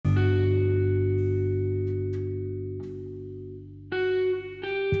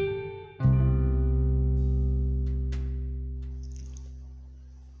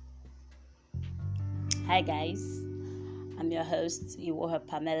Hi guys, I'm your host Iwoha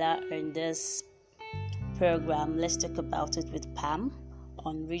Pamela. In this program, let's talk about it with Pam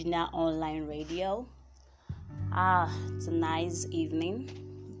on Regional Online Radio. It's a nice evening,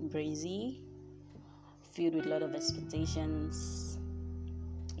 breezy, filled with a lot of expectations.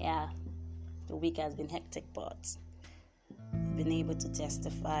 Yeah, the week has been hectic, but I've been able to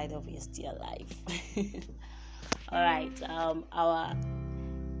testify that we are still alive. All right, our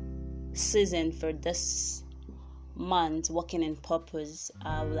season for this month, Walking in Purpose,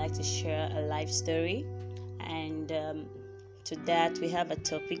 I would like to share a life story, and to that we have a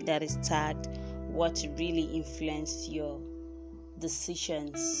topic that is tagged what really influenced your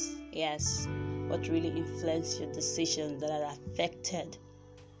decisions. Yes, what really influenced your decisions that have affected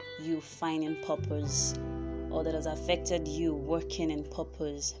you finding purpose, or that has affected you working in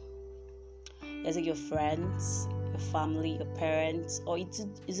purpose. Is it your friends, your family, your parents, or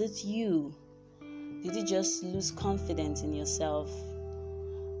is it you? Did you just lose confidence in yourself?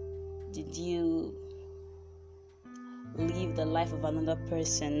 Did you live the life of another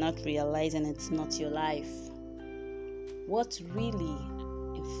person, not realizing it's not your life? What really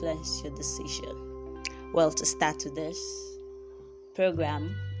influenced your decision? Well, to start to this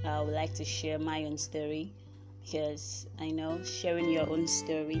program, I would like to share my own story, because I know sharing your own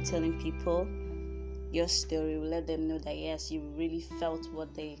story, telling people your story will let them know that yes, you really felt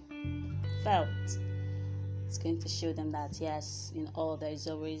what they felt. It's going to show them that yes, in all there is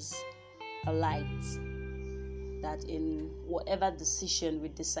always a light, that in whatever decision we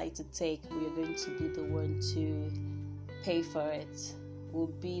decide to take, we are going to be the one to pay for it. We'll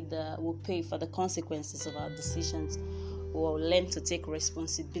pay for the consequences of our decisions. We'll learn to take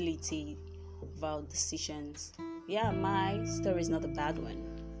responsibility of our decisions. Yeah, my story is not a bad one,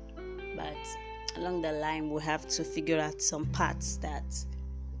 but along the line we'll have to figure out some parts that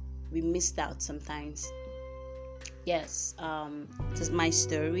we missed out sometimes. Yes, it is my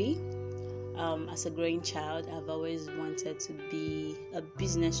story. As a growing child, I've always wanted to be a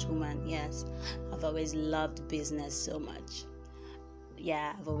businesswoman. Yes, I've always loved business so much.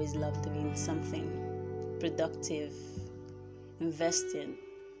 Yeah, I've always loved doing something productive, investing,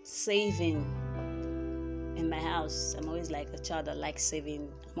 saving. In my house, I'm always like a child that likes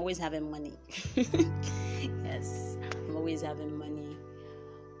saving. I'm always having money. Yes, I'm always having money.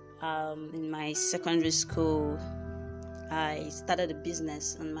 In my secondary school, I started a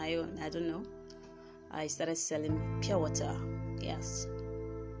business on my own. I don't know. I started selling pure water. Yes,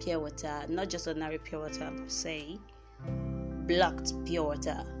 pure water. Not just ordinary pure water, I would say. Blocked pure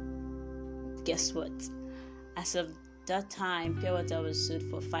water. Guess what? As of that time, pure water was sold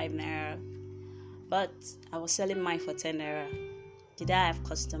for 5 naira. But I was selling mine for 10 naira. Did I have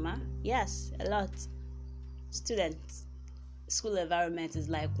customer? Yes, a lot. Students. School environment is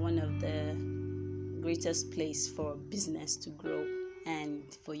like one of the greatest place for business to grow and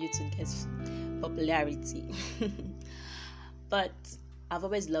for you to get popularity. But I've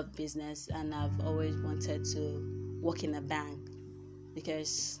always loved business, and I've always wanted to work in a bank.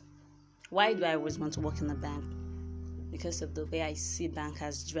 Because why do I always want to work in a bank? Because of the way I see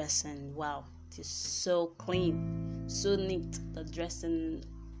bankers dressing. Wow, it is so clean, so neat. The dressing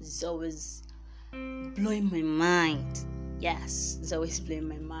is always blowing my mind. Yes, it's always blowing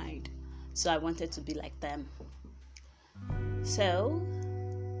my mind. So I wanted to be like them. So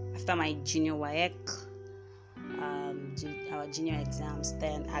after my junior WAEC, our junior exams,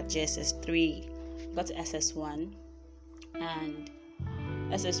 then at JSS3, got to SS1, and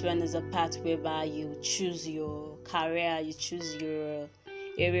SS1 is a part whereby you choose your career, you choose your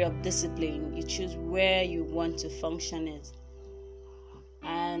area of discipline, you choose where you want to function it.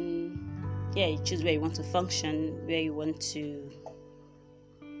 And yeah, you choose where you want to function, where you want to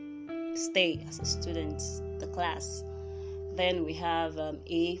stay as a student, the class. Then we have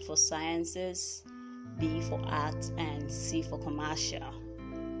A for sciences, B for art, and C for commercial.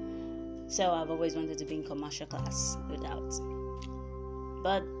 So I've always wanted to be in commercial class, no doubt.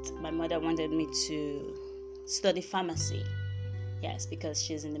 But my mother wanted me to study pharmacy. Yes, because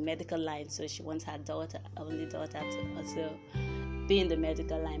she's in the medical line, so she wants her only daughter, to also be in the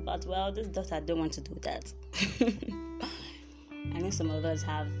medical line. But well, this daughter don't want to do that. I know some of us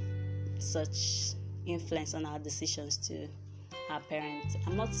have such influence on our decisions to our parents.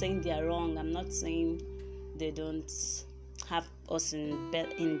 I'm not saying they are wrong. I'm not saying they don't have us in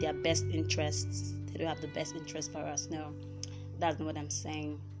their best interests. They don't have the best interest for us. No, that's not what I'm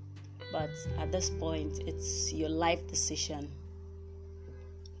saying. But at this point, it's your life decision.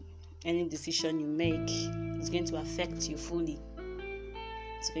 Any decision you make is going to affect you fully.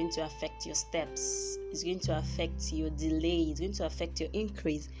 It's going to affect your steps. It's going to affect your delay. It's going to affect your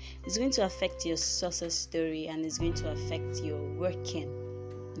increase. It's going to affect your success story, and it's going to affect your working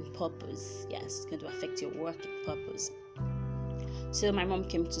in purpose. Yes, it's going to affect your working purpose. So my mom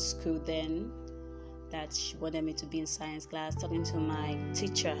came to school then, that she wanted me to be in science class, talking to my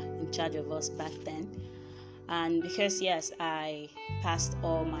teacher in charge of us back then. And because, yes, I passed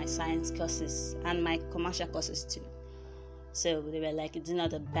all my science courses and my commercial courses too. So they were like, it's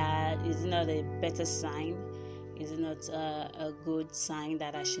not a better sign? Is it not a good sign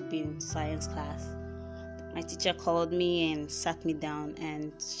that I should be in science class? My teacher called me and sat me down,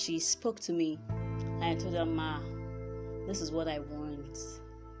 and she spoke to me. And I told her, Ma, this is what I want.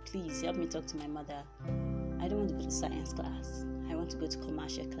 Please help me talk to my mother. I don't want to go to science class. I want to go to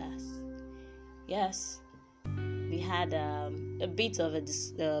commercial class. Yes, we had a bit of a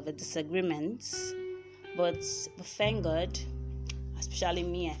disagreement. But thank God, especially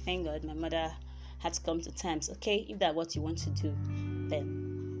me, I thank God my mother had to come to terms. Okay, if that's what you want to do,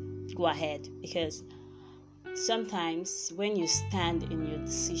 then go ahead. Because sometimes when you stand in your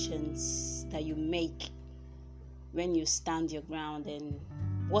decisions that you make, when you stand your ground and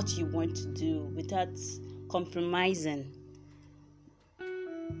what you want to do without compromising,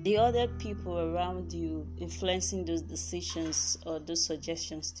 the other people around you influencing those decisions or those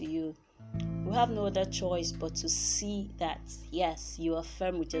suggestions to you, we have no other choice but to see that, yes, you are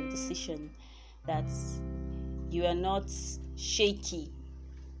firm with your decision, that you are not shaky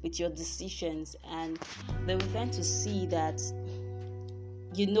with your decisions, and they will tend to see that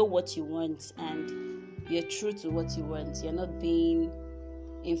you know what you want and you're true to what you want. You're not being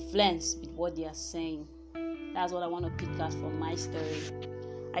influenced with what they are saying. That's what I want to pick out from my story.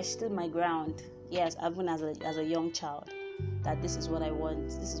 I stood my ground, yes, even as a young child, that this is what I want.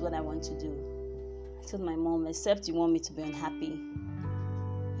 This is what I want to do. I told my mom, except you want me to be unhappy,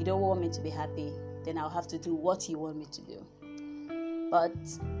 you don't want me to be happy, then I'll have to do what you want me to do. But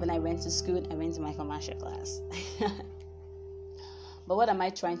when I went to school, I went to my commercial class. But what am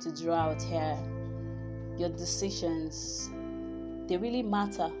I trying to draw out here? Your decisions, they really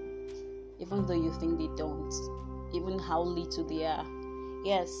matter, even though you think they don't, even how little they are.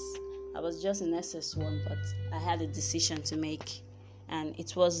 Yes, I was just in SS1, but I had a decision to make. And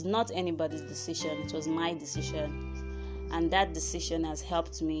it was not anybody's decision, it was my decision. And that decision has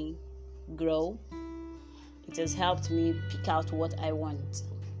helped me grow. It has helped me pick out what I want.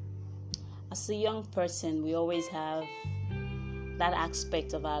 As a young person, we always have that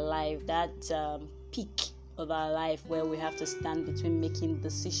aspect of our life, that peak of our life where we have to stand between making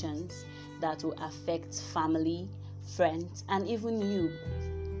decisions that will affect family, friends, and even you.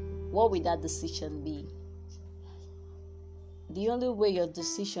 What will that decision be? The only way your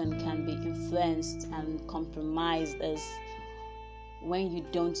decision can be influenced and compromised is when you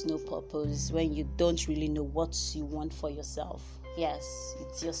don't know purpose, when you don't really know what you want for yourself. Yes,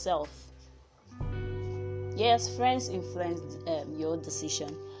 it's yourself. Yes, friends influence your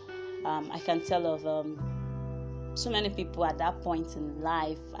decision. I can tell of so many people at that point in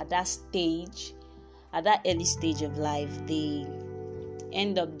life, at that early stage of life, they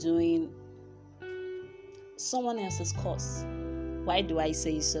end up doing someone else's course. Why do I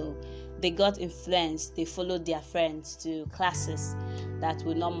say so? They got influenced. They followed their friends to classes that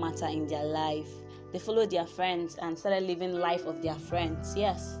would not matter in their life. They followed their friends and started living life of their friends.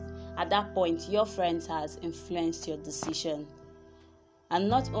 Yes, at that point, your friends has influenced your decision. And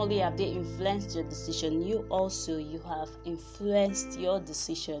not only have they influenced your decision, you have influenced your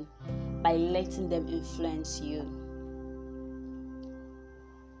decision by letting them influence you.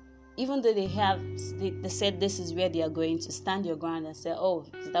 Even though they said this is where they are going to, stand your ground and say, oh,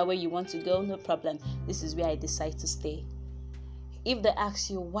 is that where you want to go? No problem. This is where I decide to stay. If they ask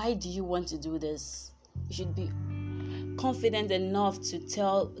you, why do you want to do this? You should be confident enough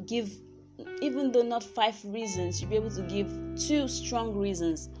to give, even though not 5 reasons, you'll be able to give 2 strong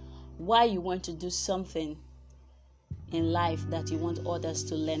reasons why you want to do something in life that you want others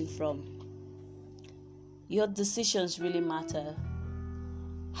to learn from. Your decisions really matter.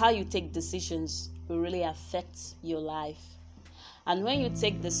 How you take decisions will really affect your life. And when you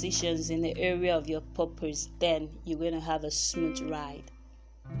take decisions in the area of your purpose, then you're going to have a smooth ride.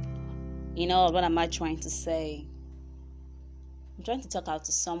 You know, what am I trying to say? I'm trying to talk out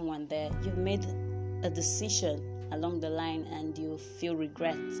to someone there. You've made a decision along the line and you feel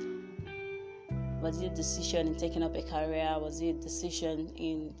regret. Was it a decision in taking up a career? Was it a decision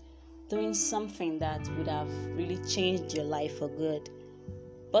in doing something that would have really changed your life for good?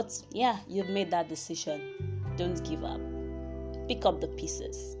 But yeah, you've made that decision. Don't give up. Pick up the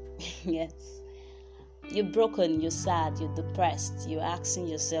pieces. Yes. You're broken, you're sad, you're depressed. You're asking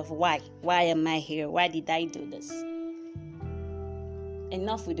yourself, why? Why am I here? Why did I do this?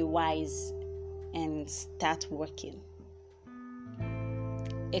 Enough with the whys and start working.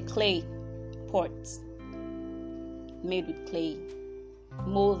 A clay pot made with clay, a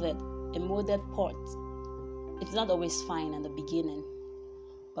molded pot. It's not always fine in the beginning,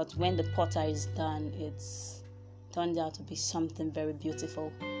 but when the potter is done, it's turned out to be something very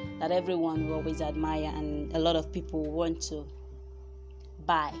beautiful that everyone will always admire, and a lot of people want to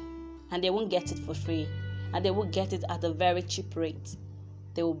buy, and they won't get it for free, and they won't get it at a very cheap rate.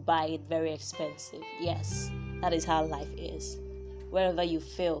 They will buy it very expensive. Yes, that is how life is. Wherever you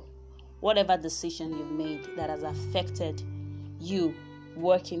feel, whatever decision you've made that has affected you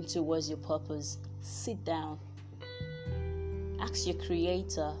working towards your purpose, sit down, ask your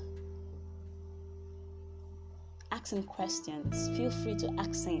creator, ask him questions. Feel free to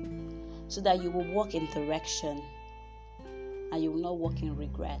ask him so that you will walk in direction and you will not walk in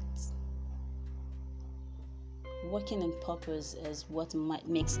regret. Working in purpose is what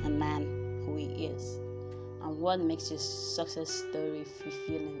makes a man who he is, and what makes your success story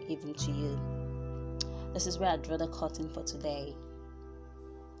fulfilling even to you. This is where I draw the curtain for today.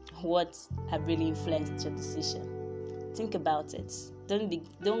 What have really influenced your decision? Think about it.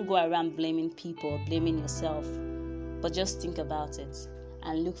 Don't go around blaming people, blaming yourself, but just think about it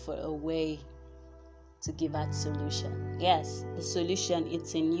and look for a way to give out solution. Yes, the solution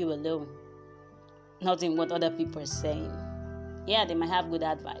is in you alone, not in what other people are saying. Yeah, they might have good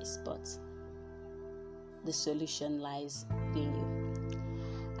advice, but the solution lies in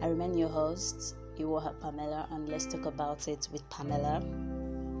you. I remain your host, Iwoha Pamela, and let's talk about it with Pamela.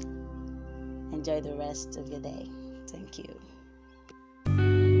 Enjoy the rest of your day. Thank you.